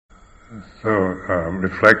So,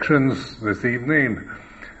 reflections this evening.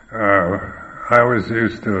 I always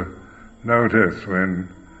used to notice when,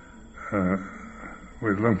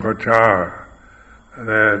 with Luang Por Chah,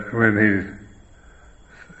 that when he'd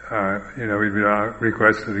be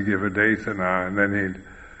requested to give a desana, and then he'd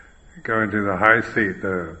go into the high seat,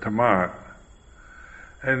 the tamat,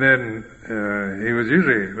 and then he was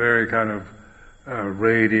usually very kind of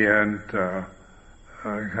radiant,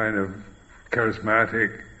 kind of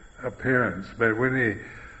charismatic appearance, but when he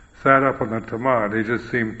sat up on the tamat, he just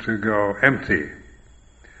seemed to go empty,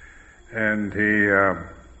 and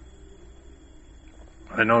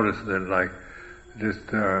I noticed that just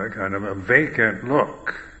kind of a vacant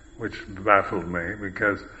look, which baffled me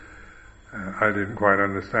because I didn't quite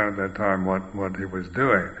understand at that time what he was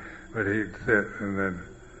doing. But he'd sit, and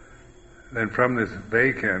then from this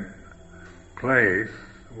vacant place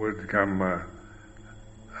would come a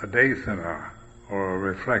desana or a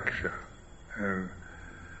reflection. And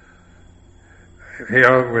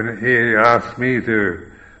when he asked me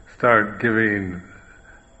to start giving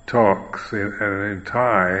talks in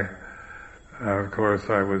Thai, of course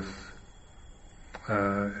I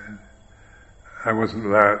wasn't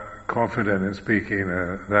that confident in speaking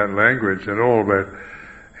that language at all, but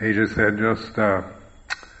he just said, you've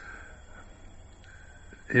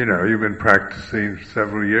been practicing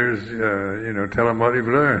several years, tell him what you've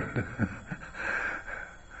learned.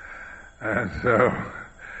 And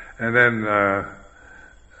then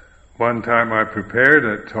one time I prepared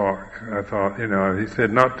a talk. I thought, he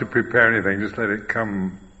said not to prepare anything, just let it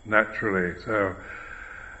come naturally. So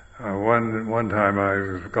one time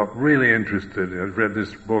I got really interested. I read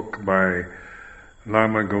this book by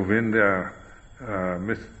Lama Govinda,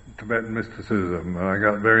 Tibetan mysticism, and I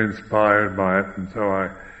got very inspired by it. And so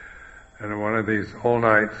in one of these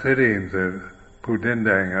all-night sittings at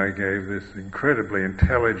Pudindang, I gave this incredibly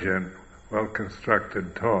intelligent,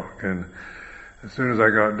 well-constructed talk. And as soon as I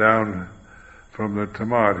got down from the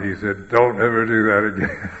tamat, he said, "Don't ever do that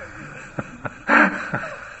again."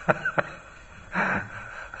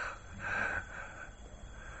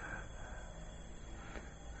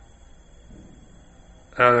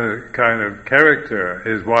 Other kind of character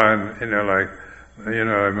is one,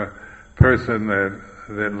 I'm a person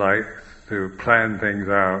that likes to plan things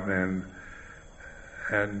out, and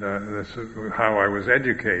this is how I was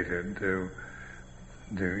educated to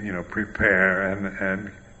prepare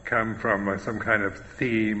and come from some kind of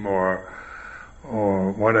theme or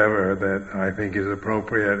whatever that I think is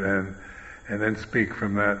appropriate, and then speak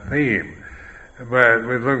from that theme. But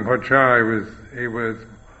with Luang Por Chah, he was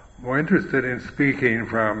more interested in speaking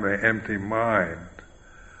from the empty mind,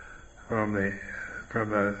 from the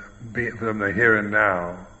here and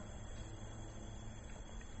now.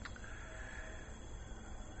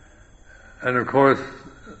 And of course,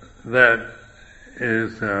 that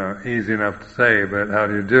is easy enough to say, but how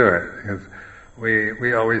do you do it? Because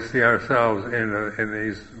we always see ourselves in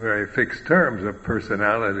these very fixed terms of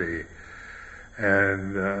personality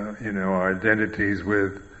and our identities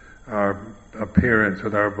with our appearance,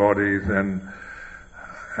 with our bodies, and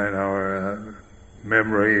our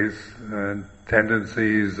memories and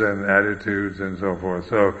tendencies and attitudes and so forth.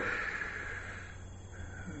 So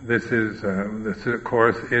this of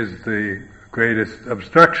course is the greatest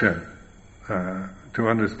obstruction to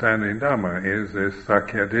understanding Dhamma, is this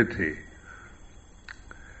Sakkayaditthi.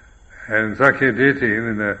 And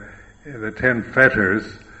Sakkayaditthi, in the 10 fetters,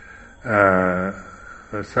 the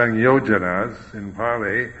Sangyojanas in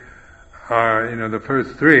Pali, are, the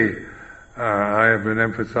first 3 I have been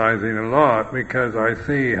emphasizing a lot because I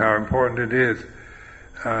see how important it is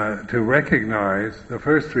to recognize the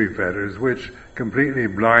first 3 fetters, which completely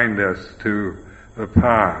blind us to the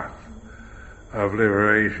path of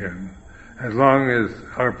liberation. As long as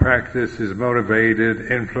our practice is motivated,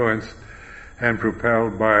 influenced, and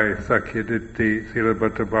propelled by Sakkayaditthi,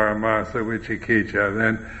 Silabbata Paramasa, Vicikicca,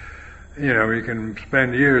 then, we can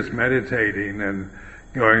spend years meditating and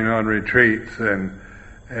going on retreats and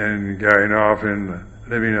going off and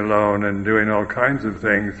living alone and doing all kinds of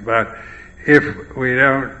things. But if we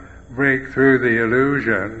don't break through the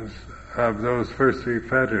illusions of those first 3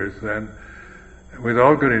 fetters, then with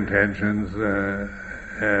all good intentions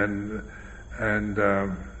and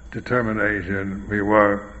determination, we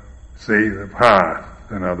won't see the path,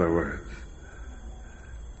 in other words.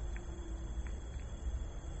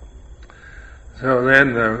 So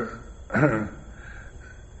then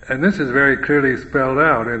and this is very clearly spelled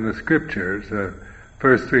out in the scriptures. The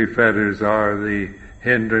first 3 fetters are the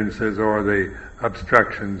hindrances or the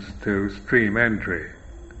obstructions to stream entry.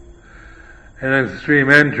 And then stream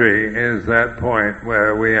entry is that point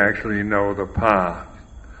where we actually know the path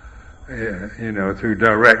through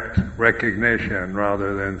direct recognition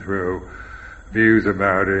rather than through views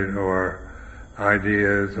about it or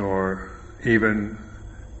ideas or even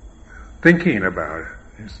thinking about it.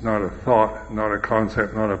 It's not a thought, not a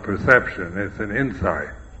concept, not a perception, it's an insight.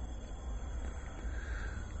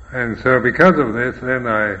 And so because of this, then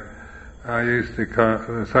I used to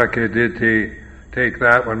Sakkayaditthi, take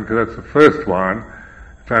that one because that's the first one,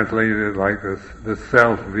 translated like this, the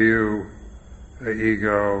self-view, the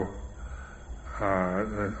ego,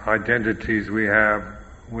 the identities we have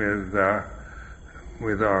with our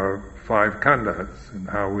five khandhas and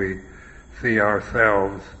how we see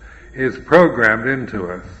ourselves is programmed into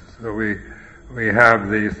us. So we have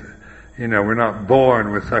these, we're not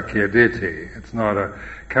born with Sakkayaditthi. It's not a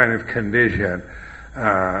kind of condition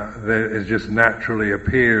that it just naturally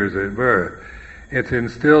appears at birth. It's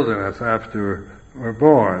instilled in us after we're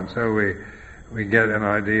born. So we get an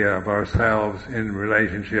idea of ourselves in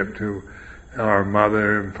relationship to our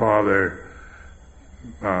mother and father,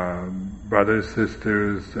 brothers,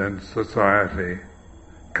 sisters, and society,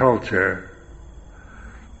 culture.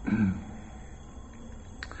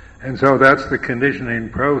 And so that's the conditioning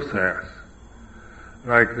process.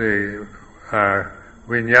 Like the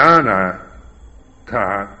vijnana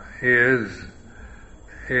thought is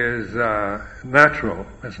natural.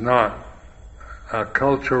 It's not a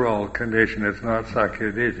cultural condition. It's not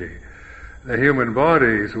Sakkayaditthi. The human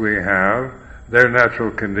bodies we have, they're natural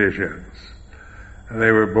conditions. And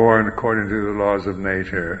they were born according to the laws of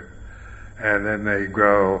nature, and then they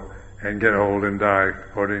grow and get old and die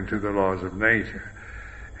according to the laws of nature.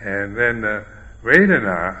 And then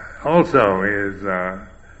Vedana also is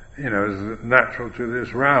natural to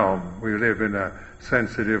this realm. We live in a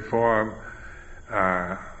sensitive form.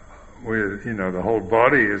 With the whole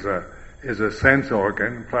body is a sense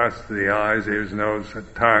organ, plus the eyes, ears, nose,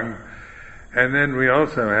 and tongue. And then we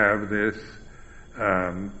also have this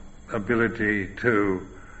ability to,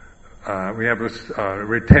 we have a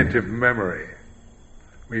retentive memory.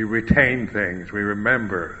 We retain things, we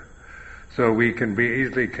remember. So we can be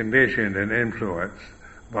easily conditioned and influenced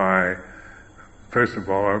by, first of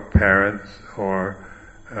all, our parents or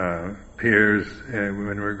peers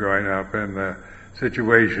when we're growing up and the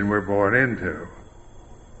situation we're born into.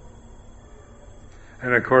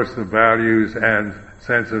 And of course the values and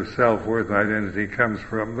sense of self-worth and identity comes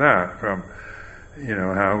from that, from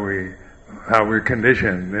how we're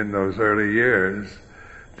conditioned in those early years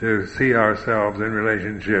to see ourselves in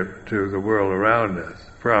relationship to the world around us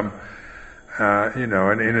from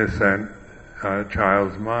an innocent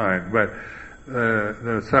child's mind. But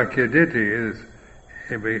the Sakkayaditthi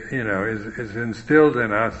is instilled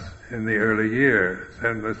in us in the early years,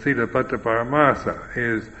 and the Silabbata Paramasa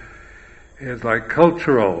is like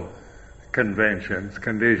cultural conventions,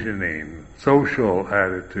 conditioning, social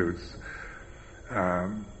attitudes,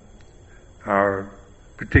 our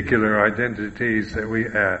particular identities that we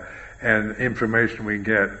and information we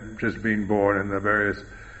get just being born in the various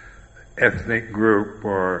ethnic group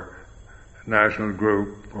or national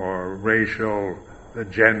group or racial, the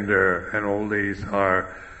gender, and all these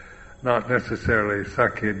are not necessarily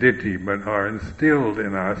Sakkayaditthi, but are instilled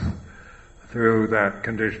in us through that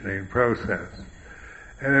conditioning process.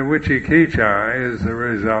 And then Vicikicca is the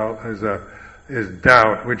result, is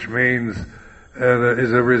doubt, which means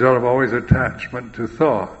is a result of always attachment to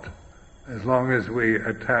thought. As long as we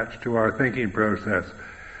attach to our thinking process,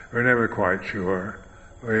 we're never quite sure.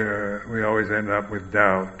 We always end up with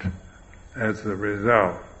doubt as the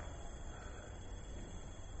result.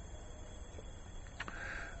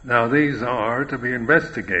 Now these are to be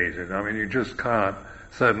investigated. I mean, you just can't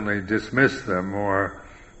suddenly dismiss them or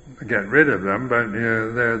get rid of them, but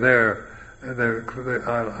they're there.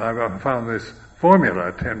 I've found this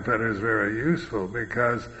formula, 10 fetters, very useful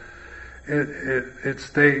because it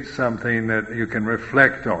states something that you can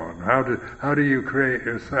reflect on. How do you create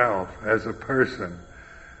yourself as a person?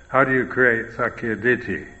 How do you create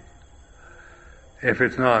Sakkayaditthi? If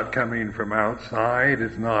it's not coming from outside,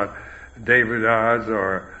 it's not devatas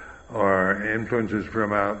or influences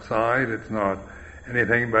from outside, it's not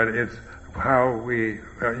anything, but it's how we,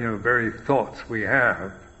 very thoughts we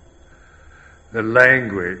have, the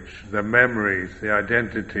language, the memories, the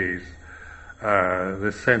identities,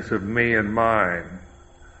 the sense of me and mine,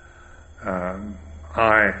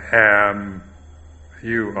 I am,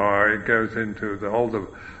 you are. It goes into all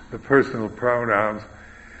the personal pronouns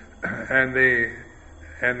and the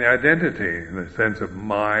identity, the sense of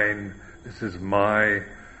mine. This is my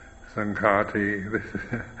Sankati.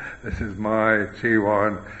 This is my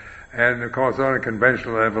Jiwan. And of course, on a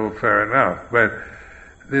conventional level, fair enough. But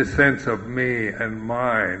this sense of me and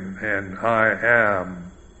mine and I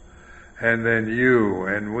am, and then you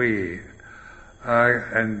and we,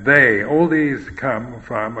 and they. All these come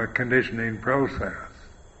from a conditioning process.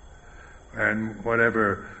 And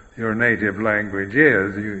whatever your native language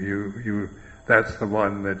is, you that's the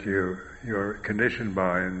one that you're conditioned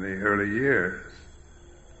by in the early years.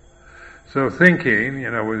 So thinking,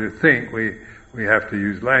 when you think, we have to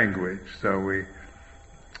use language. So we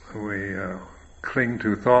cling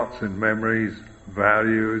to thoughts and memories,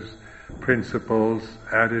 values, principles,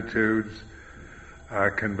 attitudes,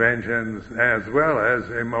 conventions, as well as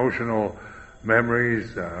emotional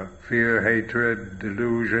memories, fear, hatred,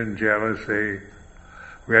 delusion, jealousy.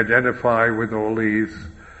 We identify with all these.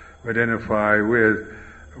 We identify with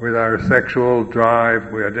our sexual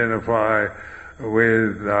drive. We identify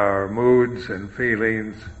with our moods and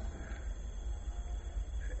feelings.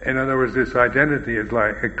 In other words, this identity is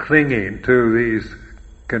like a clinging to these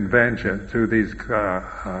conventions, to these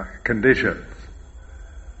conditions.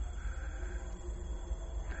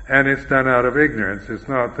 And it's done out of ignorance. It's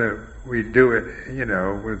not that we do it,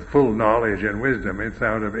 with full knowledge and wisdom. It's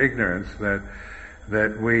out of ignorance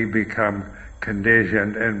that we become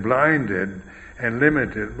conditioned and blinded and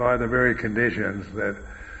limited by the very conditions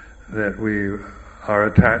that we are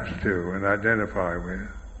attached to and identify with.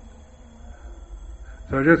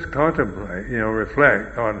 So just contemplate,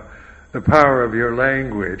 reflect on the power of your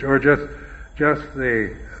language, or just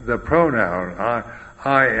the pronoun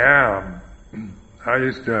I am. I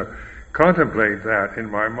used to contemplate that in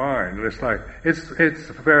my mind. It's like it's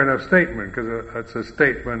a fair enough statement because it's a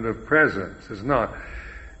statement of presence. It's not,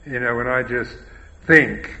 when I just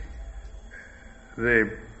think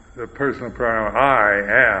the personal pronoun I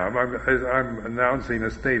am, I'm announcing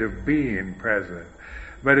a state of being present.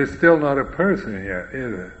 But it's still not a person yet,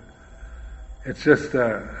 is it? It's just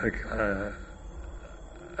a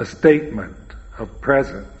statement of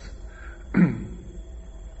presence.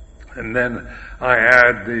 And then I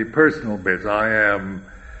add the personal bits. I am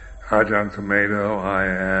Ajahn Sumedho, I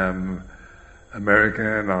am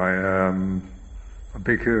American, I am a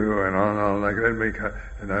bhikkhu, and on like that.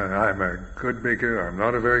 And I'm a good bhikkhu, I'm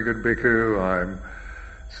not a very good bhikkhu, I'm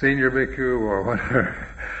senior bhikkhu, or whatever.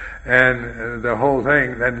 And the whole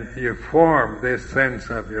thing, then you form this sense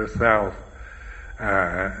of yourself.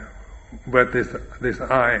 But this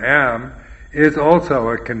I am is also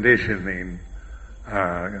a conditioning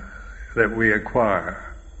that we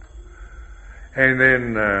acquire. And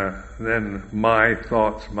then my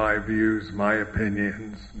thoughts, my views, my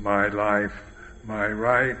opinions, my life, my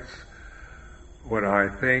rights, what I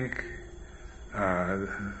think,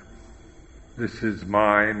 this is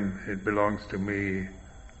mine, it belongs to me.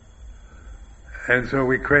 And so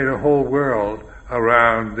we create a whole world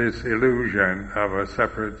around this illusion of a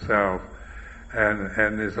separate self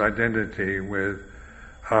and this identity with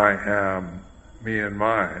I am, me and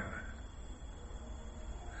mine.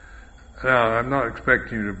 Now, I'm not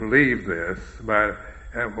expecting you to believe this, but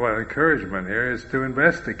what encouragement here is to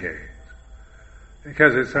investigate.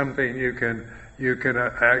 Because it's something you can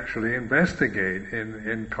actually investigate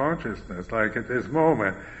in consciousness. Like at this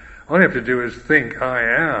moment, all you have to do is think I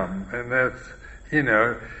am, and that's,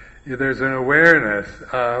 there's an awareness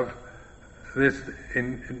of this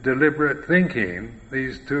in deliberate thinking,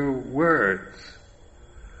 these two words.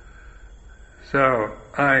 So,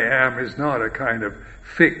 I am is not a kind of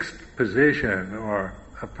fixed position or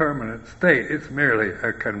a permanent state. It's merely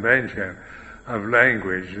a convention of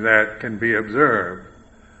language that can be observed.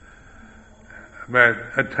 But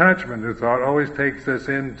attachment to thought always takes us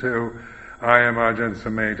into I am Ajahn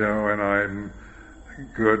Sumedho and I'm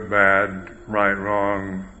good, bad, right,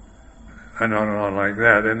 wrong, and on like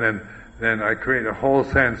that. And then I create a whole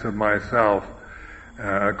sense of myself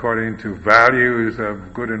according to values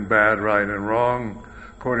of good and bad, right and wrong,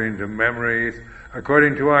 according to memories,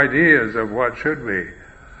 according to ideas of what should be,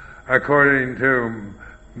 according to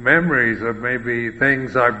memories of maybe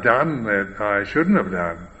things I've done that I shouldn't have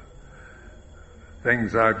done,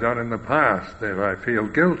 things I've done in the past that I feel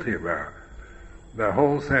guilty about. The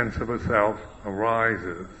whole sense of a self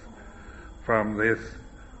arises from this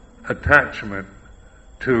attachment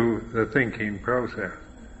to the thinking process.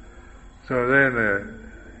 So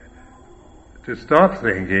then, to stop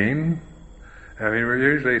thinking, we're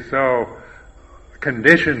usually so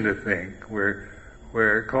conditioned to think. We're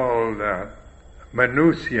called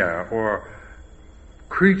manusya, or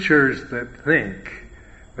creatures that think.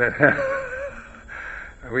 That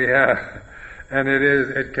we have, and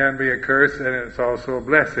it can be a curse, and it's also a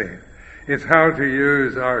blessing. It's how to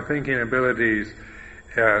use our thinking abilities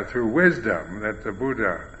through wisdom that the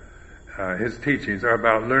Buddha, his teachings are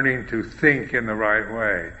about learning to think in the right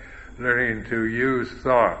way, learning to use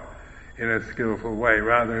thought in a skillful way,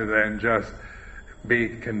 rather than just be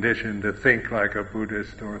conditioned to think like a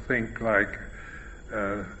Buddhist or think like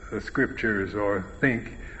the scriptures or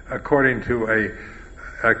think according to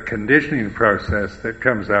a conditioning process that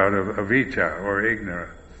comes out of avijja or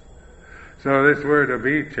ignorance. So this word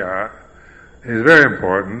avijja is very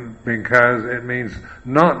important because it means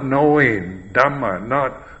not knowing Dhamma,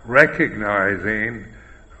 not recognizing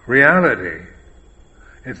reality.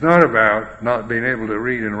 It's not about not being able to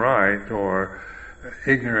read and write or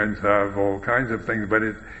ignorance of all kinds of things, but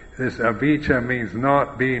this avijja means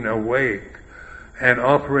not being awake and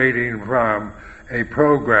operating from a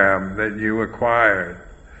program that you acquired,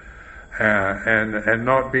 and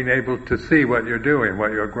not being able to see what you're doing,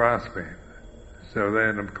 what you're grasping. So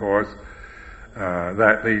then, of course,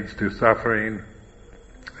 that leads to suffering,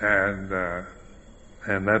 and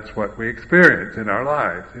that's what we experience in our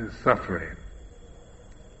lives, is suffering.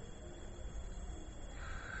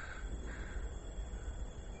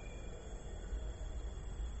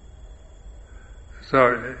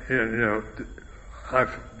 So,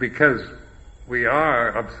 because we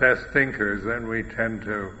are obsessed thinkers, then we tend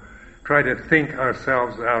to try to think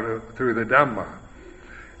ourselves through the Dhamma,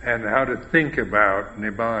 and how to think about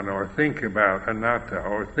Nibbana, or think about anatta,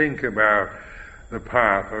 or think about the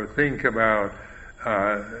path, or think about,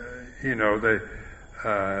 the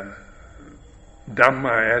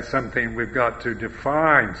Dhamma as something we've got to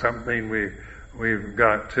define, something we've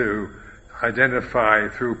got to identify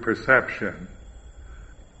through perception.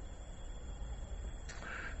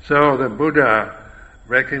 So the Buddha,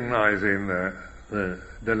 recognizing the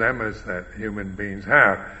dilemmas that human beings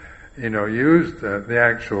have, used the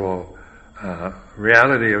actual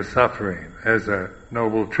reality of suffering as a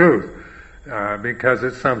noble truth, because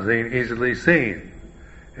it's something easily seen.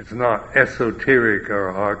 It's not esoteric or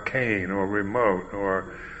arcane or remote or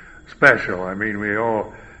special. I mean, we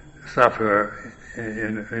all suffer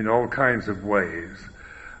in all kinds of ways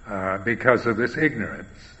because of this ignorance.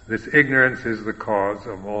 This ignorance is the cause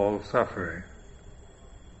of all suffering.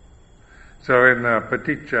 So in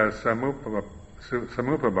Paticca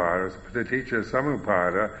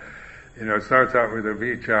Samuppada, it starts out with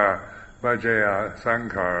avijja, bhajaya,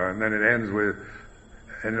 sankhara, and then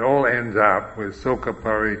it all ends up with sokha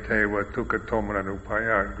paritewa, dukkha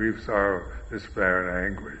tomananupaya, grief, sorrow, despair,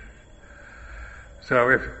 and anguish. So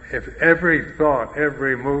if every thought,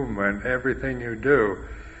 every movement, everything you do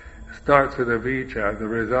starts with avijja, the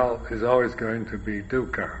result is always going to be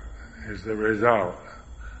dukkha, is the result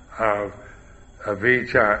of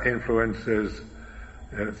avijja influences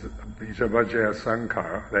avijja, bhajaya,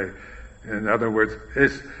 sankhara. In other words,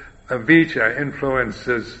 this avijja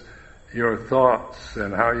influences your thoughts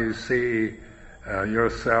and how you see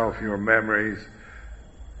yourself, your memories.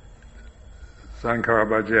 Sankhara,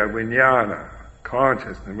 bhajaya, vijnana,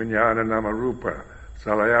 consciousness, vijnana, nama, rupa,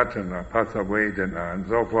 salayatana, phassa, vedana, and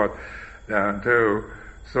so forth, down to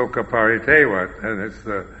sokha paritewa, and it's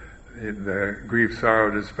the grief, sorrow,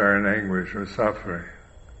 despair, and anguish, or suffering.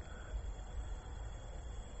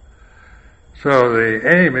 So the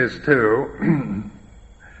aim is to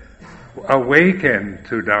awaken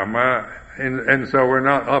to Dhamma, and so we're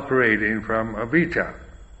not operating from avijja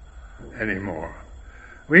anymore.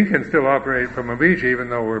 We can still operate from avijja even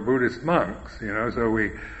though we're Buddhist monks, so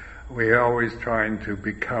we're always trying to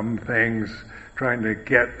become things, trying to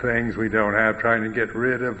get things we don't have, trying to get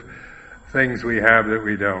rid of things we have that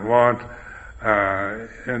we don't want.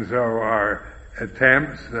 And so our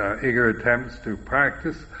attempts, eager attempts to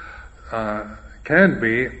practice, can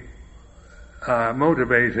be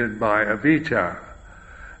motivated by avijja.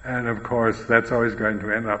 And of course that's always going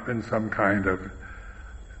to end up in some kind of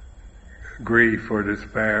grief or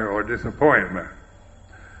despair or disappointment.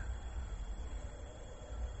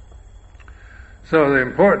 So the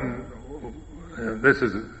important, this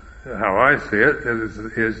is how I see it,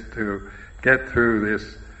 is to get through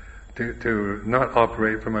this, to not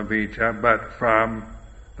operate from avijja, but from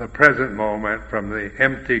the present moment, from the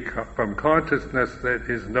from consciousness that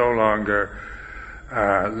is no longer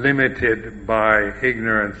limited by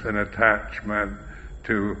ignorance and attachment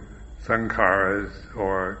to sankharas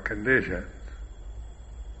or conditions.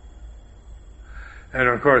 And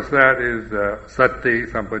of course that is sati,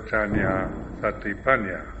 sampajanya,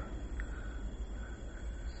 satipanya.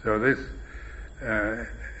 So this,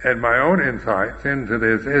 and my own insights into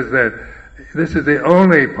this is that this is the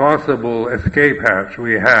only possible escape hatch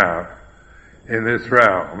we have in this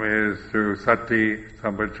realm, is through sati,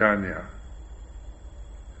 sampajanya.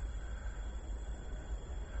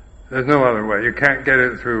 There's no other way. You can't get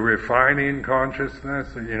it through refining consciousness,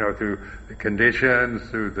 through the conditions,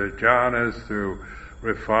 through the jhanas, through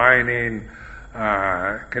refining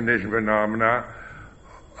conditioned phenomena,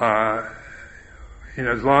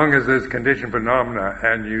 as long as there's conditioned phenomena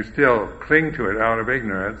and you still cling to it out of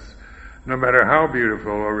ignorance, no matter how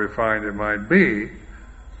beautiful or refined it might be,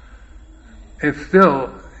 you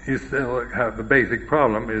still have the basic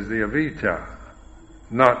problem is the avijja,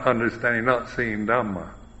 not understanding, not seeing Dhamma.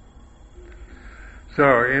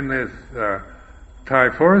 So in this Thai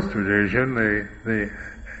forest tradition, the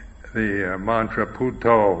mantra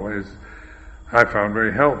Putto I found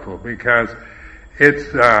very helpful because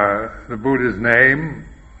it's the Buddha's name,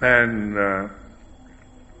 and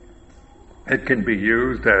it can be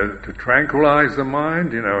used to tranquilize the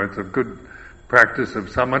mind. It's a good practice of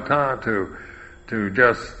samatha to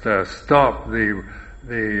just stop the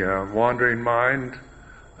wandering mind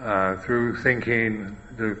through thinking,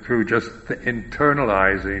 through just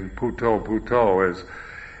internalizing Putto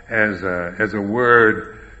as a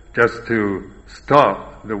word, just to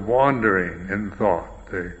stop the wandering in thought,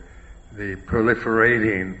 the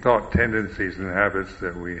proliferating thought tendencies and habits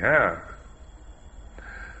that we have.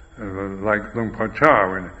 Like Luang Por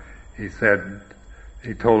Sumedho, when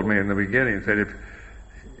he told me in the beginning, he said,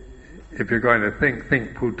 if you're going to think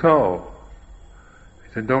Putto.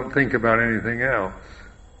 He said, don't think about anything else.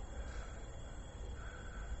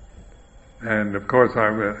 And of course,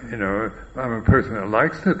 I'm a person that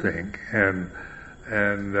likes to think and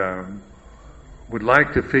would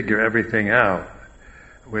like to figure everything out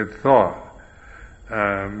with thought.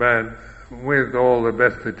 But with all the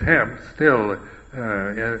best attempts, still,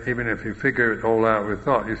 even if you figure it all out with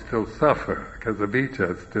thought, you still suffer because the avijja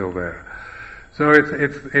is still there. So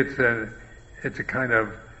it's a kind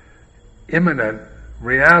of imminent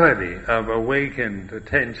reality of awakened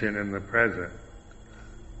attention in the present.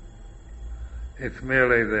 It's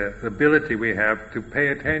merely the ability we have to pay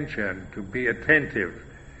attention, to be attentive,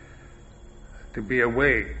 to be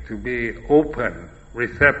awake, to be open,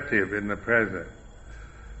 receptive in the present.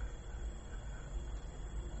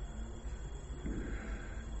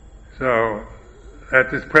 So, at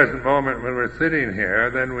this present moment when we're sitting here,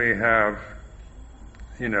 then we have,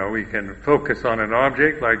 we can focus on an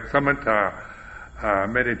object, like samatha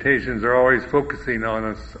meditations are always focusing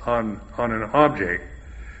on an object.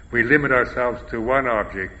 We limit ourselves to one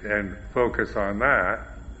object and focus on that,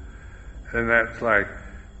 and that's like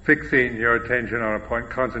fixing your attention on a point,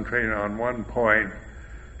 concentrating on one point,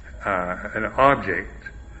 an object,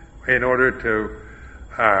 in order to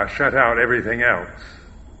shut out everything else.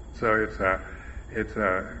 So it's a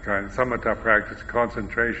kind of samatha practice,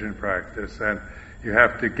 concentration practice, and you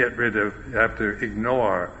have to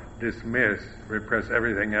ignore, dismiss, repress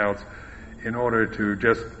everything else in order to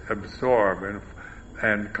just absorb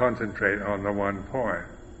and concentrate on the one point.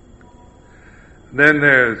 Then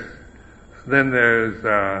there's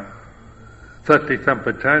sati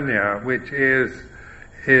sampajanya, which is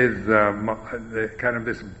the kind of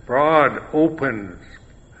this broad, open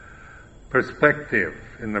perspective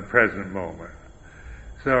in the present moment.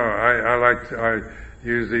 So I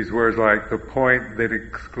use these words like the point that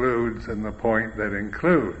excludes and the point that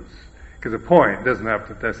includes, because a point doesn't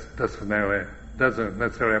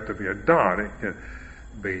necessarily have to be a dot. It can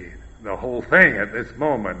be the whole thing at this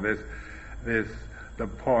moment. The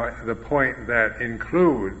point that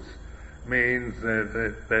includes means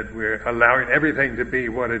that we're allowing everything to be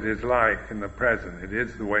what it is like in the present. It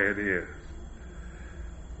is the way it is.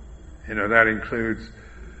 That includes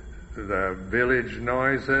the village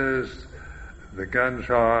noises, the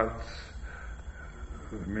gunshots,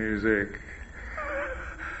 the music,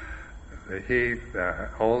 the heat,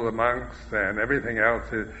 all the monks, and everything else.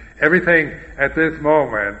 Everything at this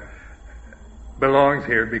moment belongs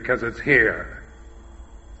here because it's here.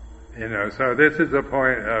 So this is the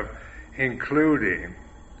point of including,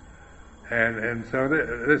 and so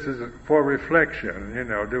this is for reflection.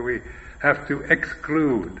 Do we have to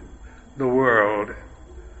exclude the world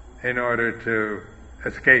in order to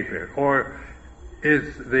escape it, or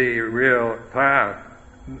is the real path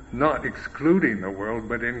not excluding the world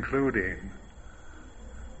but inclusive?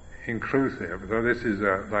 So this is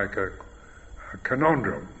like a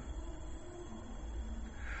conundrum.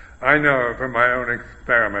 I know from my own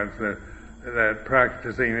experiments that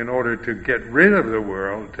practicing in order to get rid of the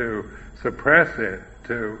world, to suppress it,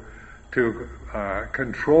 to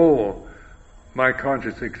control my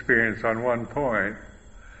conscious experience on one point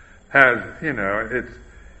has, it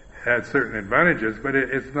has certain advantages, but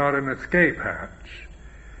it's not an escape hatch.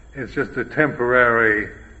 It's just a temporary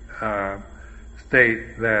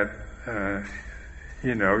state that,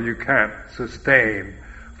 you can't sustain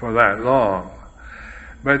for that long.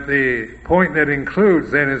 But the point that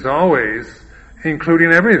includes then is always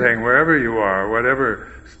including everything, wherever you are,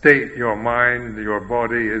 whatever state your mind, your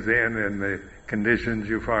body is in, and the conditions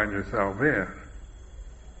you find yourself in.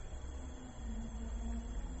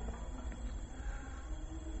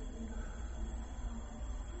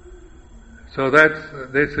 So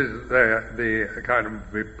this is the kind of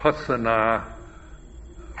vipassana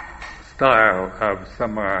style of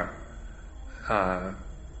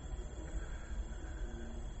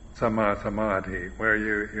samadhi, where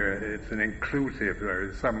it's an inclusive,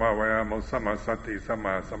 samma vayamo, samma sati,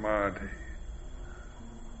 samma samadhi.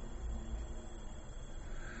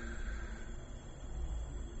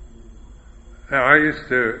 Now I used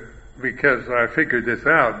to, because I figured this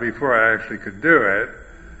out before I actually could do it,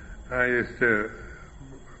 I used to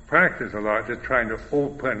practice a lot, just trying to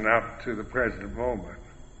open up to the present moment.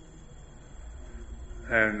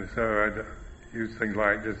 And so I'd use things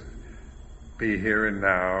like just be here and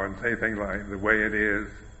now, and say things like the way it is.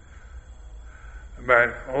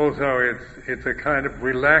 But also it's a kind of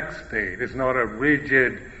relaxed state. It's not a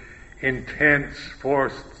rigid, intense,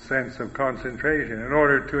 forced sense of concentration. In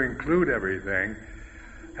order to include everything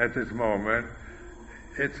at this moment,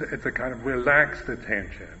 it's a kind of relaxed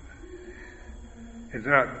attention. It's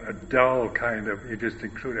not a dull kind of, you just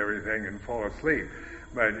include everything and fall asleep.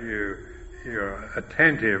 But you're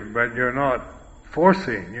attentive, but you're not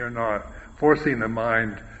forcing the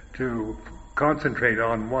mind to concentrate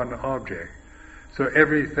on one object. So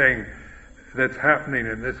everything that's happening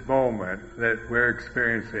in this moment that we're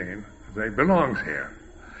experiencing, belongs here.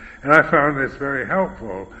 And I found this very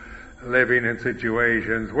helpful, living in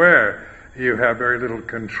situations where you have very little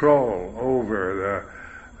control over the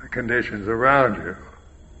conditions around you.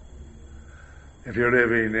 If you're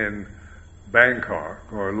living in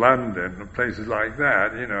Bangkok or London, places like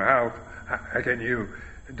that, how can you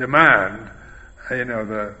demand,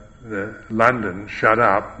 the London shut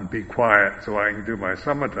up and be quiet so I can do my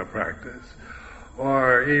samatha practice?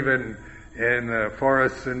 Or even in the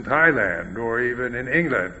forests in Thailand, or even in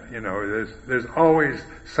England, there's always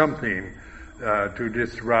something to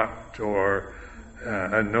disrupt or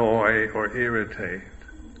annoy or irritate.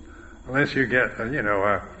 Unless you get,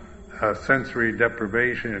 a sensory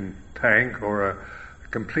deprivation tank or a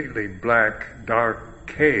completely black, dark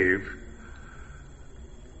cave.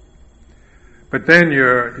 But then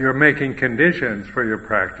you're making conditions for your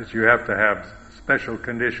practice. You have to have special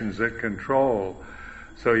conditions that control,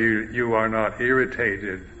 so you are not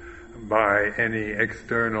irritated by any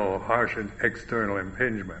harsh external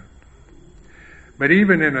impingement. But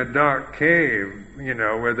even in a dark cave,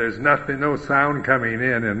 where there's no sound coming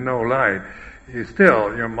in and no light,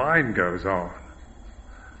 your mind goes on.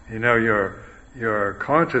 Your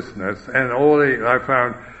consciousness, and I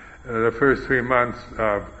found the first 3 months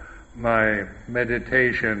of my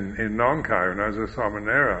meditation in Nong Khai when I was a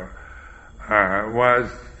Samanera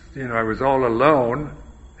was, I was all alone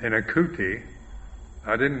in a kuti.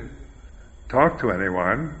 I didn't talk to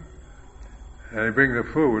anyone. And I bring the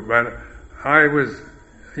food, but I was,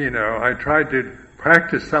 I tried to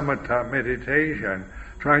practice samatha meditation,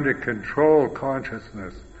 trying to control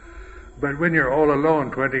consciousness. But when you're all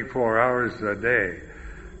alone 24 hours a day,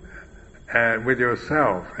 with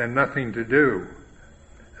yourself and nothing to do,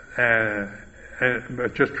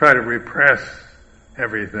 but just try to repress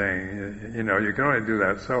everything, you can only do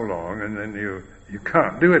that so long, and then you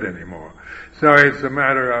can't do it anymore. So it's a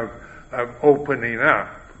matter of opening up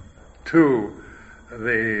to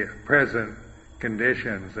the present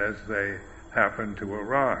conditions as they happen to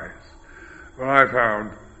arise. Well, I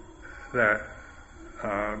found that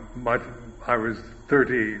I was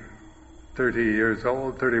 30 years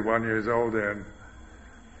old, 31 years old then,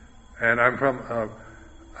 and I'm from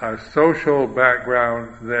a social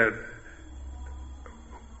background that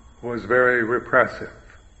was very repressive.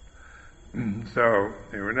 So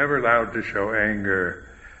you were never allowed to show anger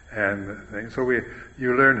and things. So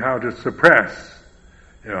you learn how to suppress.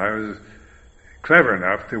 I was clever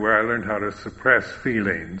enough to where I learned how to suppress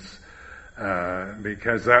feelings,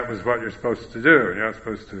 because that was what you're supposed to do. You're not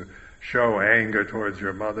supposed to show anger towards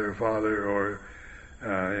your mother or father, or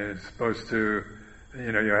you're supposed to,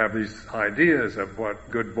 you have these ideas of what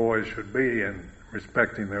good boys should be and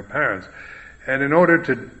respecting their parents. And in order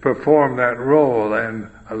to perform that role,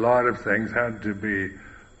 and a lot of things had to be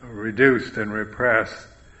reduced and repressed,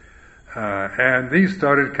 and these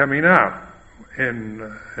started coming up in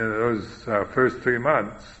those first 3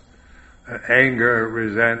 months. Anger,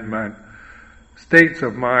 resentment, states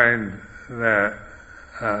of mind that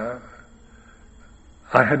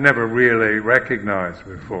I had never really recognized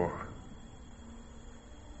before.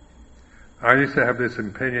 I used to have this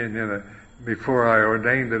opinion before I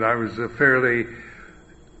ordained that I was a fairly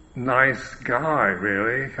nice guy,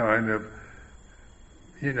 really, kind of,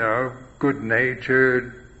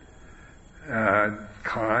 good-natured,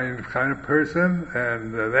 kind of person.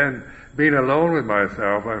 And then being alone with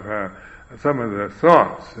myself, I've had some of the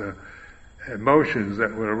thoughts, emotions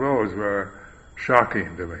that arose were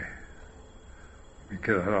shocking to me,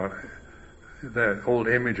 because I thought that old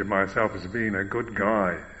image of myself as being a good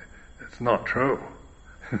guy, it's not true.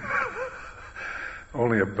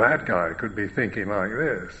 Only a bad guy could be thinking like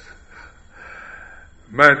this.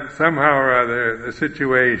 But somehow or other, the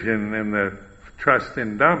situation and the trust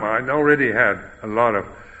in Dhamma, I'd already had a lot of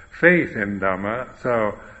faith in Dhamma,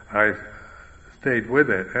 so I stayed with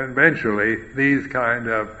it. And eventually, these kind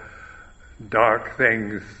of dark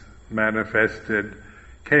things manifested,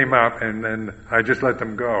 came up, and then I just let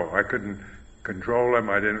them go. I couldn't control them,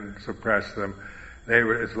 I didn't suppress them.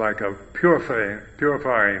 It's like a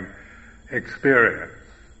purifying experience.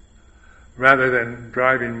 Rather than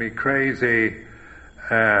driving me crazy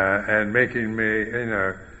and making me,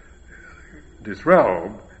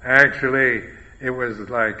 disrobe, actually it was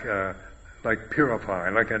like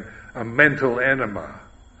purifying, like a mental enema.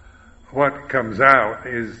 What comes out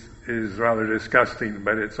is rather disgusting,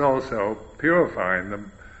 but it's also purifying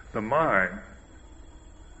the mind.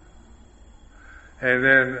 And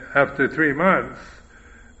then after 3 months,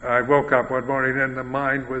 I woke up one morning and the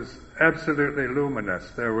mind was absolutely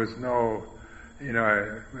luminous. There was no,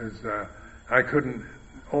 I couldn't,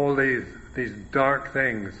 all these dark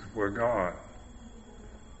things were gone.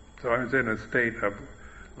 So I was in a state of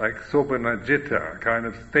like sopanajita, kind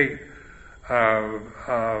of state of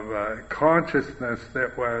consciousness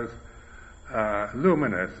that was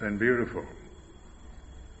luminous and beautiful.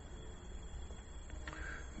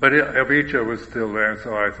 But avijja was still there,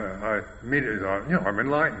 so I immediately thought, I'm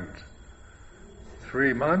enlightened.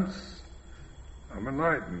 3 months, I'm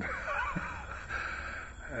enlightened.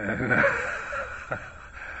 and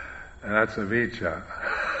that's avijja.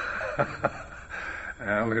 And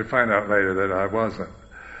I'm going to find out later that I wasn't.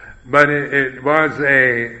 But it was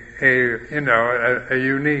a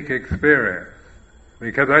unique experience,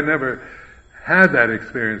 because I never had that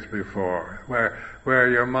experience before, where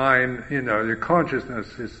your mind, your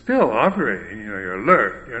consciousness is still operating, you're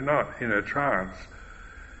alert, you're not in a trance.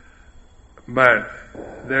 But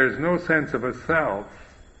there's no sense of a self.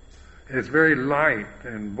 It's very light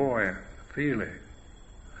and buoyant feeling.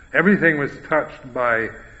 Everything was touched by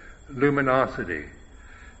luminosity.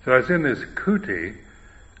 So I was in this kuti,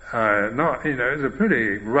 it was a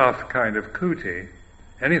pretty rough kind of kuti,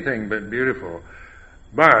 anything but beautiful.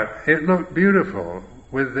 But it looked beautiful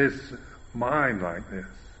with this mind like this.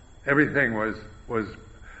 Everything was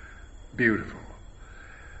beautiful.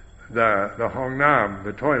 The hongnam,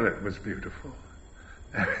 the toilet, was beautiful.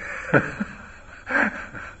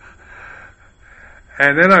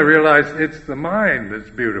 And then I realized it's the mind that's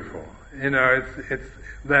beautiful. It's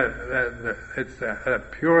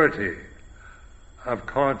that purity of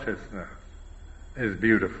consciousness is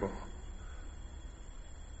beautiful.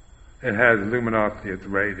 It has luminosity, it's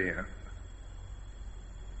radiant.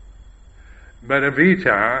 But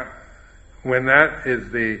avijja, when that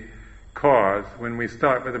is the cause, when we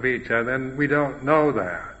start with avijja, then we don't know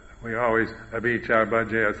that. We always, avijja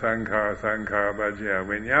bhajya sankhara, sankhara bhajya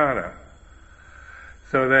vijnana.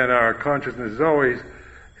 So then our consciousness always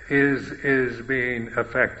is being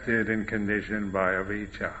affected and conditioned by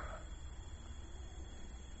avijja.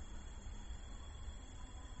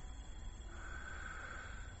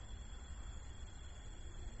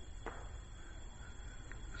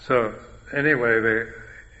 So anyway, the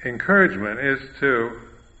encouragement is to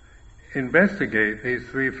investigate these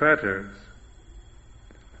 3 fetters,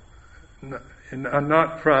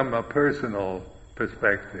 not from a personal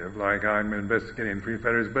perspective, like I'm investigating 3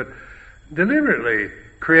 fetters, but deliberately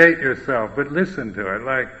create yourself, but listen to it,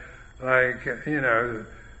 like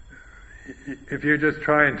if you're just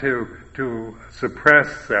trying to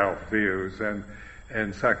suppress self-views and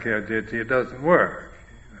Sakkayaditthi, it doesn't work.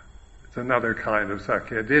 It's another kind of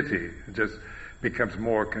Sakkayaditthi. It just becomes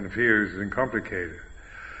more confused and complicated.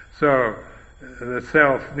 So the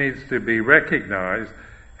self needs to be recognized,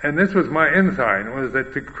 and this was my insight, was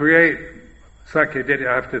that to create Sakkayaditthi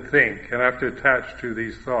I have to think, and I have to attach to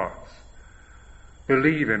these thoughts.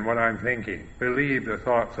 Believe in what I'm thinking. Believe the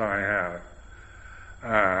thoughts I have.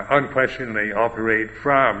 Unquestionably operate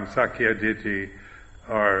from Sakkayaditthi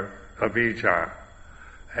or avijja.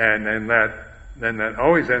 And then that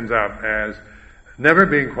always ends up as never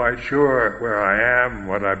being quite sure where I am,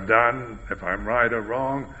 what I've done, if I'm right or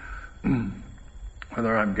wrong,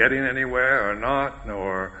 whether I'm getting anywhere or not,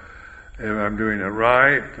 or if I'm doing it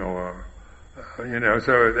right, or,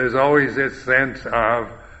 so there's always this sense of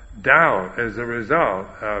doubt as a result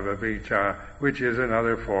of avijja, which is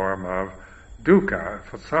another form of dukkha,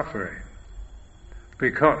 for suffering.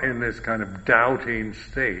 Because in this kind of doubting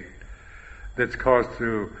state that's caused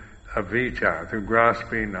through avijja, through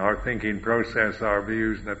grasping our thinking process, our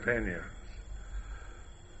views and opinions.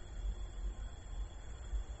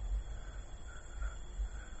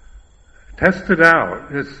 Test it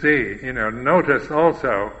out, just see, notice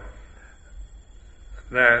also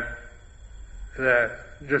that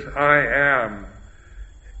just I am,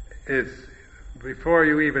 it's, before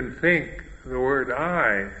you even think the word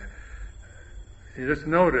I, you just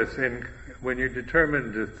notice when you're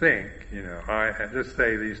determined to think, I just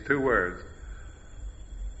say these two words.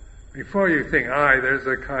 Before you think I, there's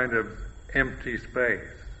a kind of empty space,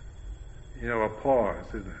 a pause,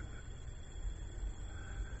 isn't it?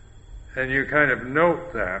 And you kind of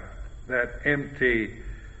note that empty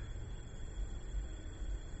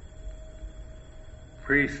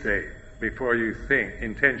free state before you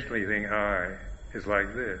intentionally think I is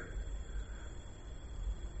like this.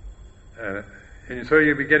 And so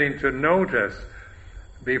you're beginning to notice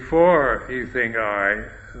before you think I,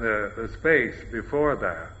 the space before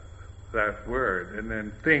that word, and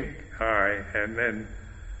then think I, and then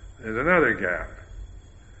there's another gap.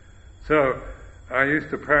 So I used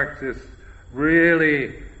to practice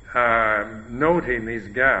really noting these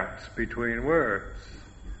gaps between words.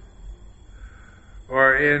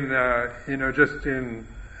 Or I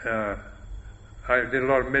did a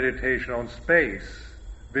lot of meditation on space,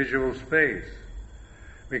 visual space.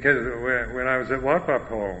 Because when I was at Wat Pah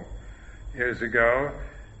Pong years ago,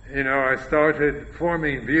 I started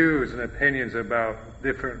forming views and opinions about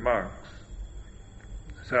different monks.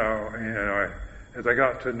 So, as I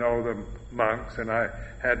got to know the monks, and I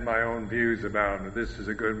had my own views about this is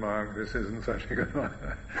a good monk, this isn't such a good monk.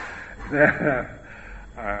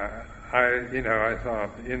 I thought,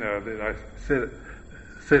 that I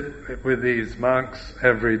sit with these monks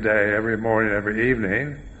every day, every morning, every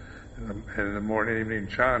evening, in the morning, evening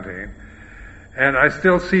chanting, and I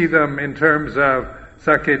still see them in terms of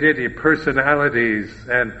Sakkayaditthi, personalities,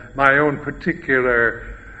 and my own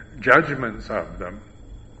particular judgments of them.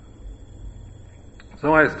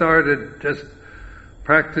 So I started just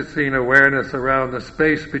practicing awareness around the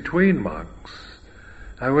space between monks.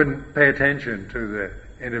 I wouldn't pay attention to the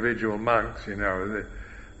individual monks,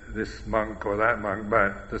 this monk or that monk,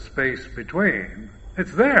 but the space between.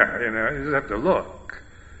 It's there, you just have to look.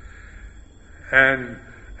 And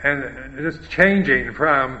just changing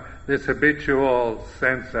from this habitual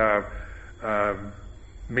sense of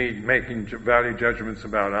me making value judgments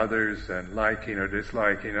about others and liking or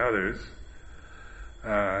disliking others,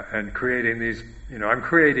 and creating these, I'm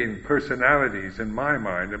creating personalities in my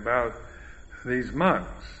mind about these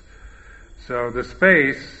monks. So the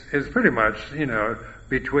space is pretty much,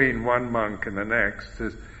 between one monk and the next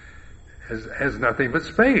has nothing but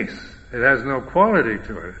space. It has no quality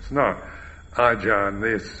to it. It's not Ajahn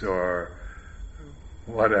this or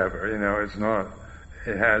whatever, it's not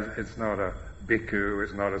a bhikkhu,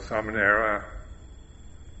 it's not a samanera.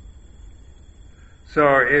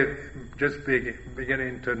 So it just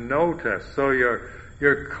beginning to notice. So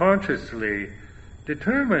you're consciously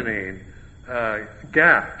determining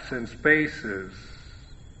gaps and spaces.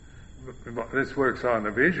 This works on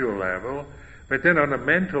the visual level, but then on a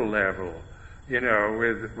mental level,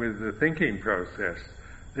 with the thinking process,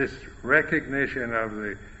 this recognition of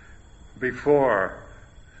the before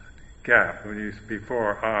gap,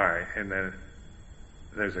 before I, and then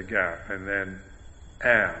there's a gap, and then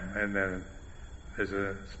am, and then there's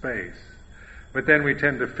a space. But then we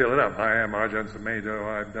tend to fill it up. I am Ajahn Sumedho,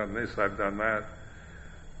 I've done this, I've done that.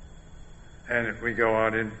 And we go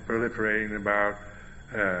on in proliferating about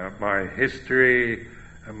my history,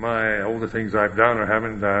 all the things I've done or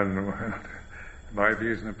haven't done, my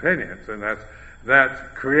views and opinions. And that's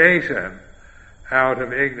creation out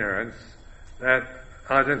of ignorance. That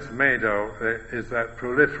Ajahn Sumedho is that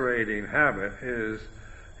proliferating habit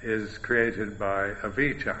is created by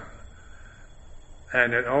avijja.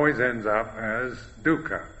 And it always ends up as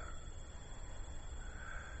dukkha.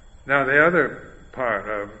 Now the other part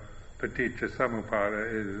of paticca samuppada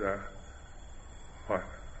is what?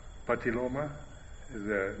 Patiloma? Is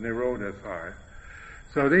the nirodha side.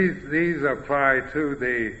 So these apply to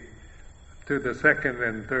the second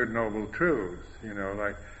and third noble truths. In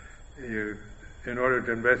order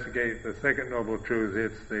to investigate the second noble truth,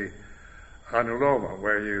 it's the anuloma,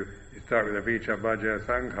 where you start with avijja, bhajja,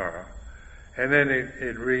 sankhara. And then it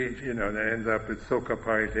ends up with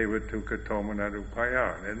sokapaite vituka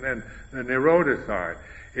tomanadupayana. And then the nirodha side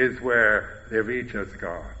is where the avijja's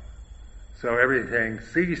gone. So everything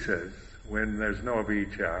ceases when there's no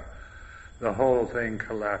avijja, the whole thing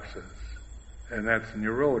collapses. And that's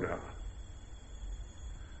nirodha.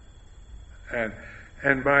 And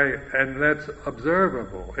that's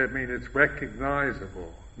observable. I mean, it's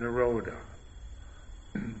recognizable, nirodha.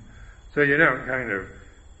 So you don't kind of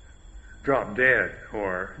drop dead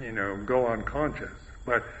or, go unconscious.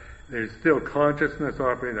 But there's still consciousness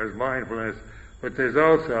operating, there's mindfulness, but there's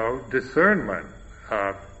also discernment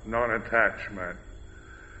of non-attachment,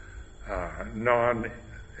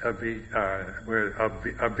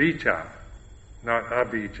 avijja. Not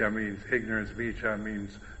avijja means ignorance, vijja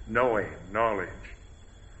means knowing, knowledge,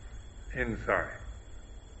 insight.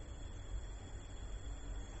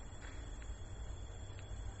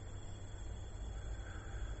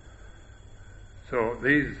 So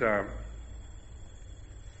these, I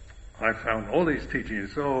found all these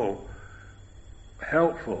teachings so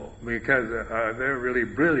helpful because they're really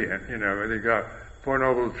brilliant. They got Four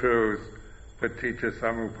Noble Truths, Paticca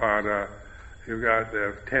Samuppada. You've got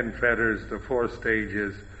the 10 fetters, the 4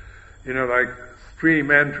 stages. Like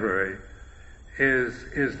stream entry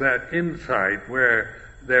is that insight where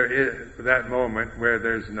there is that moment where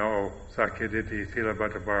there's no Sakkayaditthi,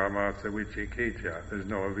 Silabbata Paramasa, Vicikicca, there's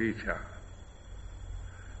no avijja.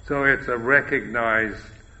 So it's you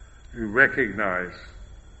recognize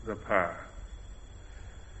the path.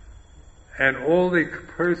 And all the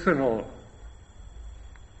personal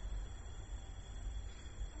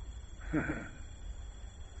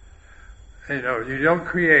you don't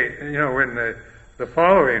create, when the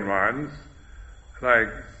following ones, like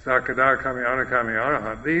Sakkadakami, Anakami,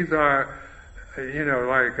 Arahant, these are,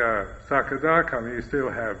 like Sakkadakami, you still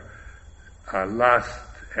have lust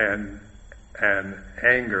and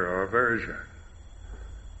anger or aversion.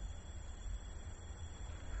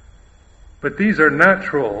 But these are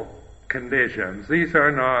natural conditions. These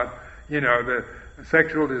are not, the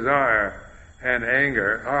sexual desire and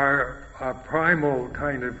anger are primal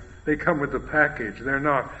kind of, they come with the package. They're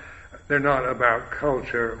not about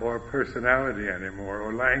culture or personality anymore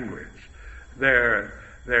or language. They're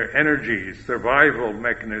energies, survival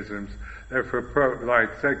mechanisms. They're for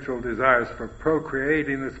like sexual desires for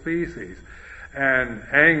procreating the species, and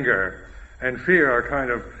anger and fear are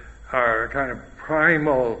kind of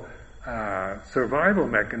primal survival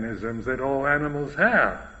mechanisms that all animals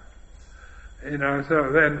have. So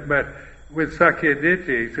then, but with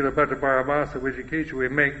Sakkayaditthi, Silabbata Paramasa, Vicikicca, we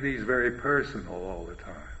make these very personal all the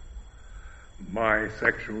time. My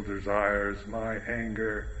sexual desires, my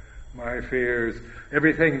anger, my fears,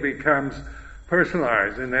 everything becomes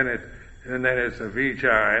personalized, and then it's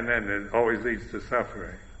avijja, and then it always leads to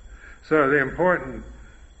suffering. So the important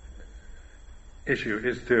issue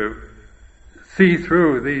is to see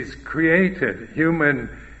through these human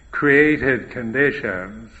created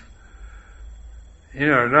conditions.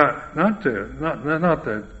 Not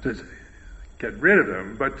to just get rid of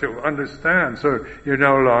them, but to understand. So you're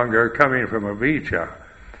no longer coming from avijja.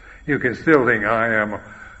 You can still think I am,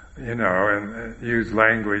 and use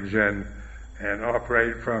language and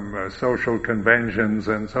operate from social conventions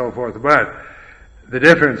and so forth. But the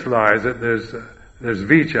difference lies that there's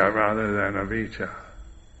vijja rather than avijja.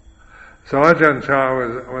 So Ajahn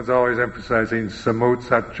Chah was always emphasizing samut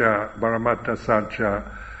satcha, paramatta satcha.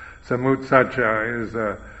 Samut satcha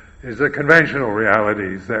is the conventional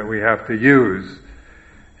realities that we have to use,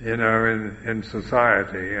 in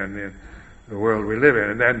society and in the world we live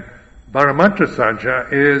in. And then paramatta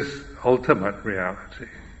satcha is ultimate reality.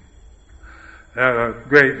 Now the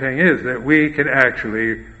great thing is that we can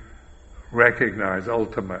actually recognize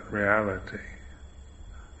ultimate reality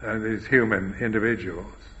these human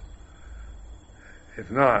individuals. It's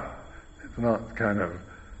not kind of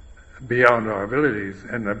beyond our abilities,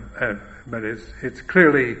 but it's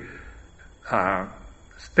clearly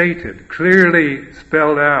stated, clearly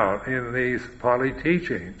spelled out in these Pali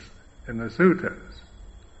teachings, in the suttas.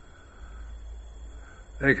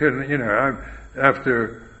 They couldn't,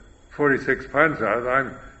 after 46 pansas,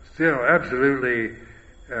 I'm still absolutely,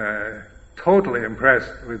 totally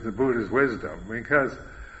impressed with the Buddha's wisdom, because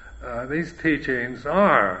these teachings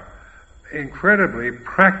are incredibly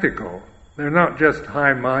practical. They're not just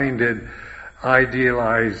high-minded,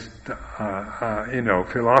 idealized,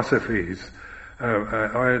 philosophies.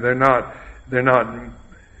 Or they're not,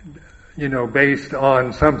 based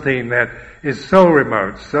on something that is so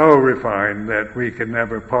remote, so refined that we can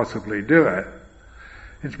never possibly do it.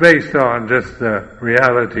 It's based on just the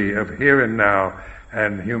reality of here and now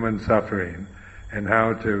and human suffering, and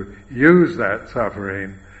how to use that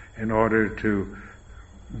suffering in order to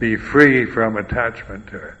be free from attachment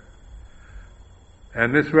to it.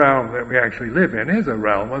 And this realm that we actually live in is a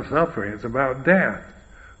realm of suffering. It's about death.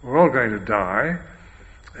 We're all going to die,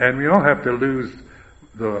 and we all have to lose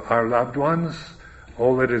our loved ones.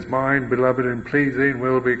 All that is mine, beloved and pleasing,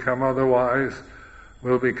 will become otherwise,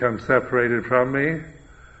 will become separated from me.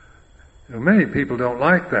 Many people don't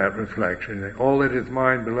like that reflection. All that is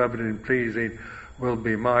mine, beloved and pleasing, will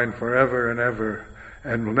be mine forever and ever,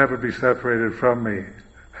 and will never be separated from me,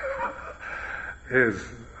 is,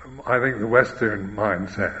 I think, the Western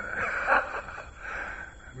mindset.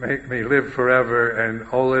 Make me live forever, and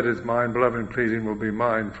all that is mine, beloved and pleasing, will be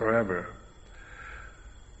mine forever.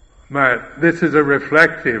 But this is a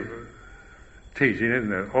reflective teaching,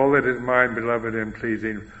 isn't it? All that is mine, beloved and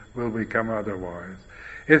pleasing, will become otherwise.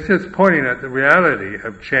 It's just pointing at the reality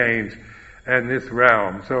of change and this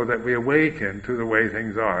realm, so that we awaken to the way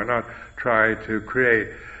things are, not try to create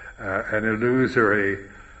an illusory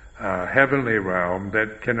heavenly realm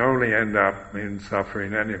that can only end up in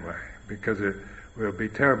suffering anyway, because it will be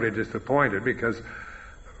terribly disappointed, because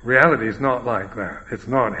reality is not like that. It's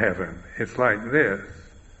not heaven. It's like this.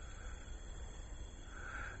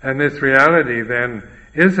 And this reality then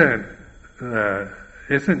isn't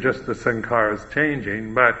just the sankharas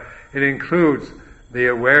changing, but it includes the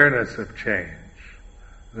awareness of change,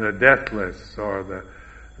 the deathless, or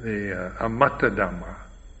the amatta Dhamma.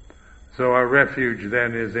 So our refuge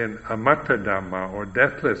then is in amatta Dhamma, or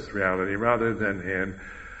deathless reality, rather than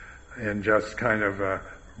in just kind of a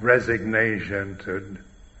resignation to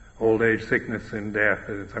old age, sickness, and death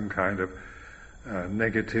in some kind of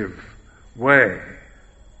negative way.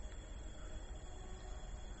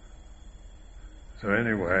 So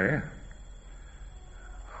anyway,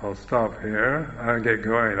 I'll stop here. I'll get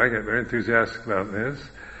going. I get very enthusiastic about this.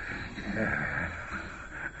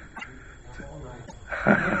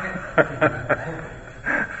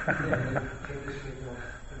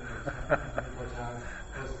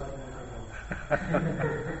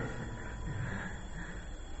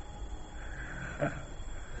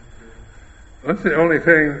 That's the only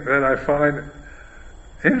thing that I find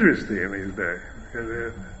interesting these days,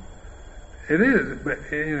 because it is, but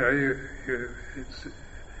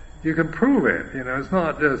you can prove it. It's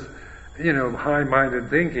not just high-minded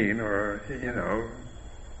thinking, or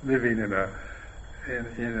living in a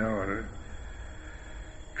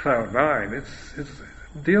cloud nine. It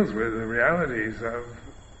deals with the realities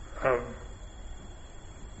of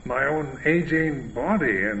my own aging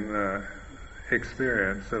body and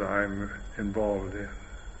experience that I'm involved in.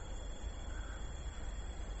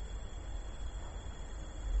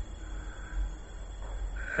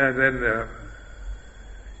 And then,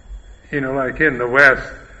 like in the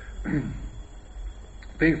West,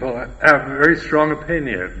 people have very strong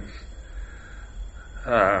opinions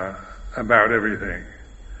about everything.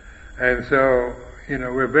 And so,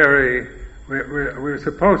 we're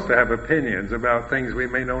supposed to have opinions about things we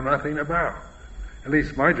may know nothing about. At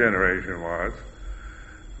least my generation was.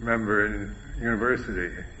 Remember in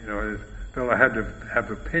university, a fellow had to have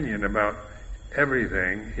opinion about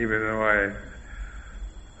everything, even though I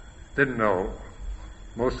didn't know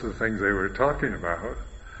most of the things they were talking about,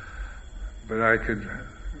 but I could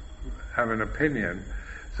have an opinion.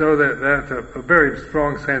 So that's a very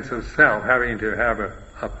strong sense of self, having to have a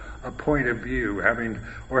point of view, having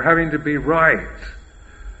to be right.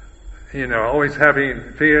 Always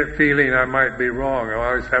feeling I might be wrong,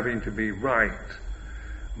 always having to be right.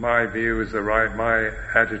 My view is the right, my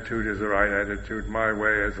attitude is the right attitude, my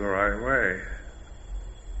way is the right way.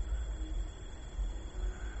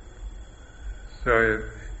 So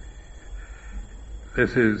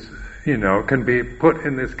this is, can be put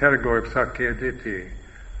in this category of Sakkayaditthi.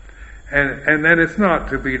 And then it's not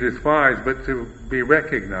to be despised, but to be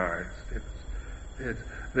recognized. It's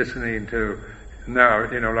listening to now,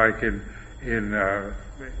 like in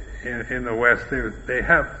the West, they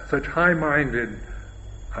have such high-minded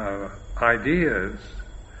ideas.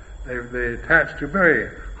 They attach to very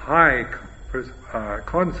high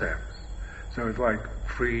concepts. So it's like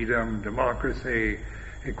freedom, democracy,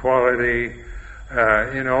 equality.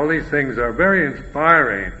 All these things are very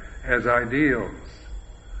inspiring as ideals.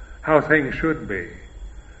 How things should be.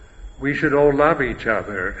 We should all love each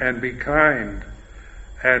other and be kind,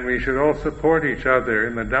 and we should all support each other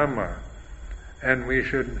in the Dhamma, and we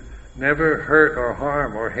should never hurt or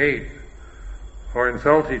harm or hate or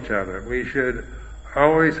insult each other. We should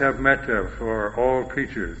always have metta for all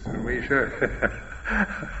creatures, and we should.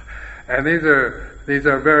 And these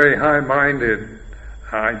are very high-minded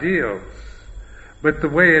ideals. But the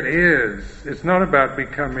way it is, it's not about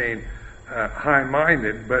becoming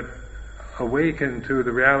high-minded, but awaken to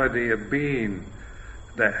the reality of being,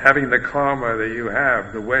 that having the karma that you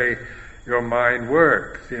have, the way your mind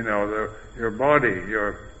works, your body,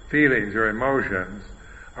 your feelings, your emotions,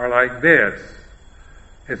 are like this.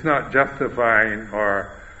 It's not justifying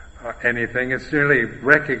or anything, it's really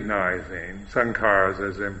recognizing sankharas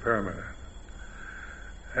as impermanent.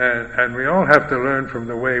 And we all have to learn from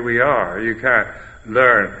the way we are. You can't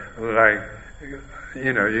learn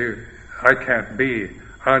I can't be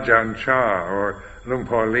Ajahn Chah or Luang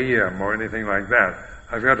Por Liam or anything like that.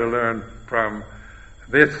 I've got to learn from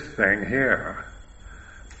this thing here.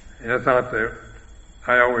 It's not that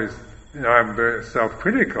I always, I'm very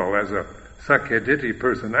self-critical as a Sakkayaditthi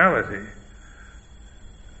personality.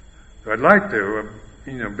 So I'd like to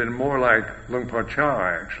have, been more like Luang Por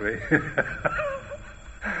Chah, actually.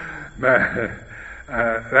 But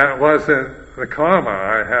that wasn't the karma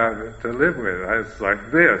I had to live with. I was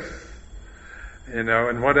like this, in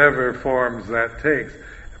whatever forms that takes.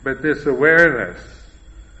 But this awareness,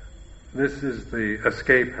 this is the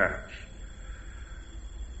escape hatch.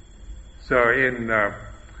 So in the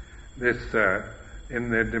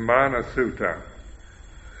Dhammana Sutta,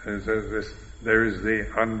 there is the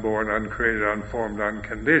unborn, uncreated, unformed,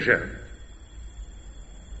 unconditioned.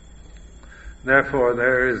 Therefore,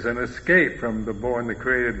 there is an escape from the born, the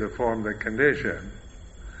created, the formed, the conditioned.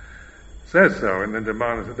 It says so in the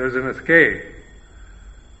Dhammana Sutta. There's an escape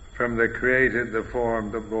from the created, the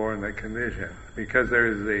formed, the born, the conditioned, because there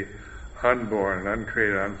is the unborn,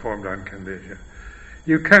 uncreated, unformed, unconditioned.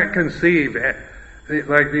 You can't conceive,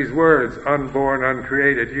 like these words, unborn,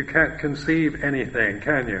 uncreated, you can't conceive anything,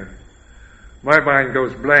 can you? My mind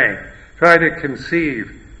goes blank. Try to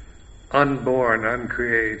conceive unborn,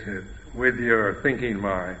 uncreated with your thinking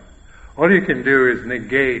mind. All you can do is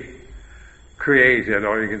negate created,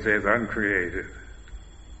 all you can say is uncreated.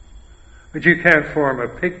 But you can't form a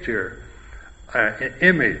picture, an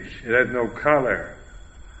image, it has no color.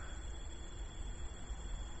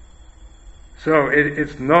 So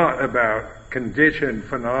it's not about conditioned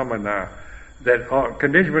phenomena,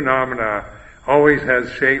 conditioned phenomena always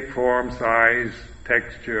has shape, form, size,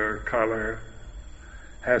 texture, color,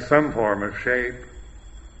 has some form of shape,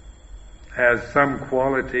 has some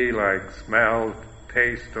quality like smell,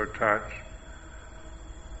 taste, or touch.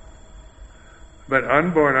 But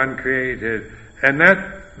unborn, uncreated, and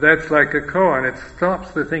that's like a koan, it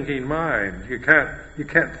stops the thinking mind. You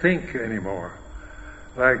can't think anymore.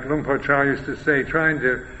 Like Luang Por Chah used to say, trying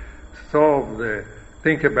to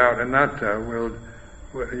think about anatta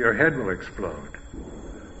your head will explode.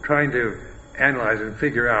 Trying to analyze and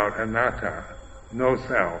figure out anatta, no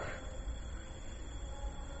self.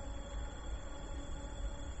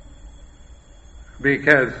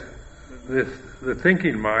 Because the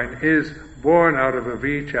thinking mind is born out of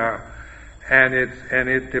avijja, and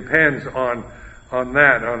it depends on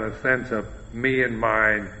a sense of me and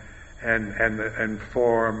mine, and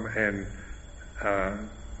form, and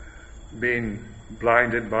being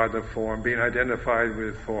blinded by the form, being identified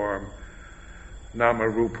with form, nama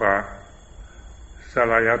rupa,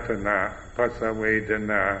 salayatana,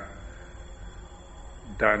 pasavedana,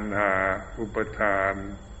 dhanna,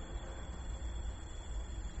 upatan,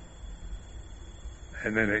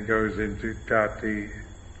 and then it goes into jati,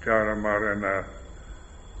 jaramarana,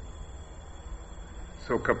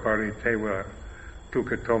 sokaparitewa,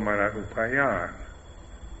 tukhatomana upayan.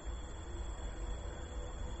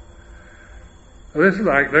 Well, this is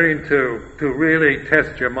like learning to really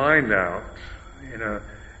test your mind out.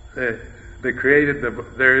 The created,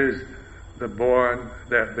 there is the born,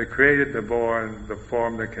 the created, the born, the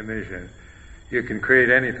form, the condition. You can create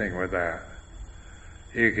anything with that.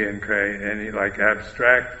 You can create any like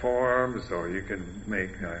abstract forms, or you can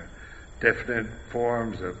make definite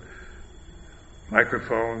forms of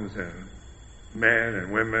microphones and men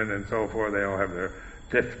and women and so forth. They all have their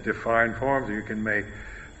defined forms. You can make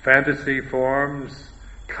fantasy forms,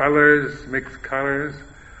 colors, mixed colors,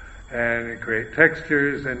 and create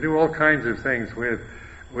textures and do all kinds of things with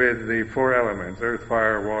the four elements, earth,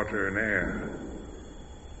 fire, water, and air.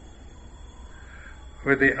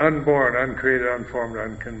 With the unborn, uncreated, unformed,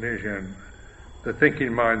 unconditioned, the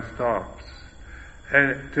thinking mind stops.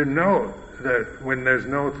 And to know that when there's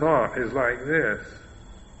no thought is like this,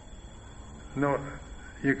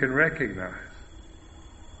 you can recognize.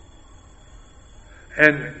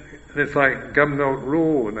 And it's like gamnot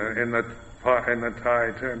rule in the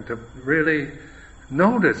Thai term, to really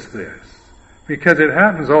notice this. Because it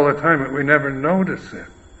happens all the time, but we never notice it.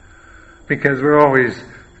 Because we're always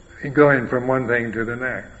going from one thing to the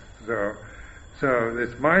next. So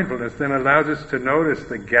this mindfulness then allows us to notice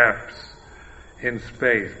the gaps in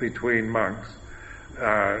space between monks.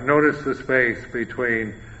 Notice the space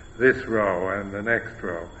between this row and the next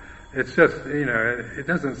row. It's just, it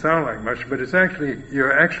doesn't sound like much, but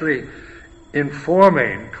you're actually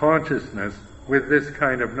informing consciousness with this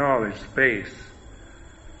kind of knowledge, space,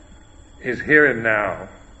 is here and now.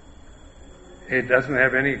 It doesn't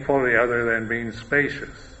have any quality other than being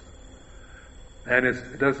spacious. And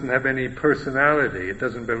it doesn't have any personality. It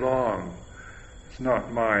doesn't belong. It's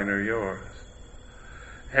not mine or yours.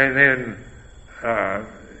 And then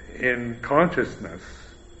in consciousness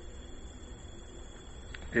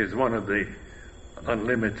is one of the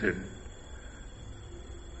unlimited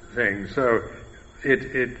things. So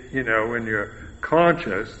when you're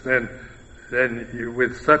conscious, then you,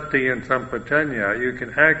 with sati and sampajanya, you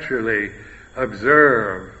can actually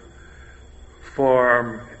observe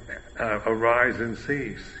form arise and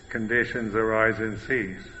cease, conditions arise and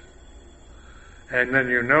cease. And then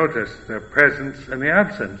you notice the presence and the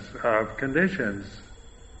absence of conditions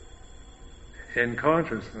in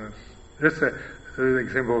consciousness. This is an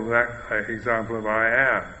example of I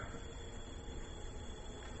am.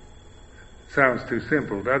 Sounds too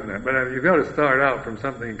simple, doesn't it? But you've got to start out from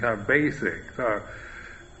something kind of basic. So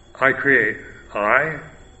I create I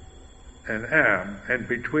and am, and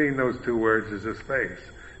between those two words is a space,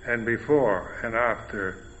 and before and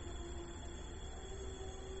after.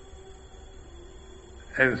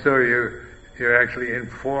 And so you're actually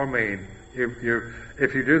informing. If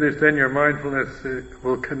you do this, then your mindfulness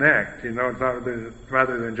will connect. It's not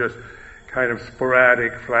rather than just kind of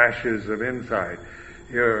sporadic flashes of insight.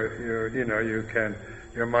 Your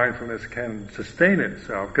mindfulness can sustain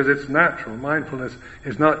itself because it's natural. Mindfulness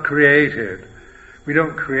is not created. We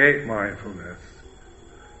don't create mindfulness.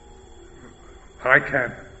 I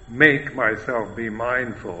can't make myself be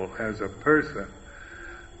mindful as a person,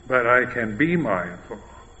 but I can be mindful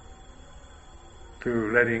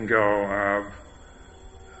through letting go of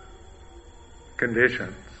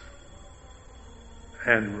conditions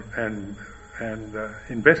and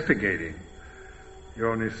investigating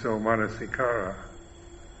yoniso manasikara.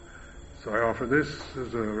 So I offer this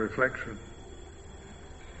as a reflection.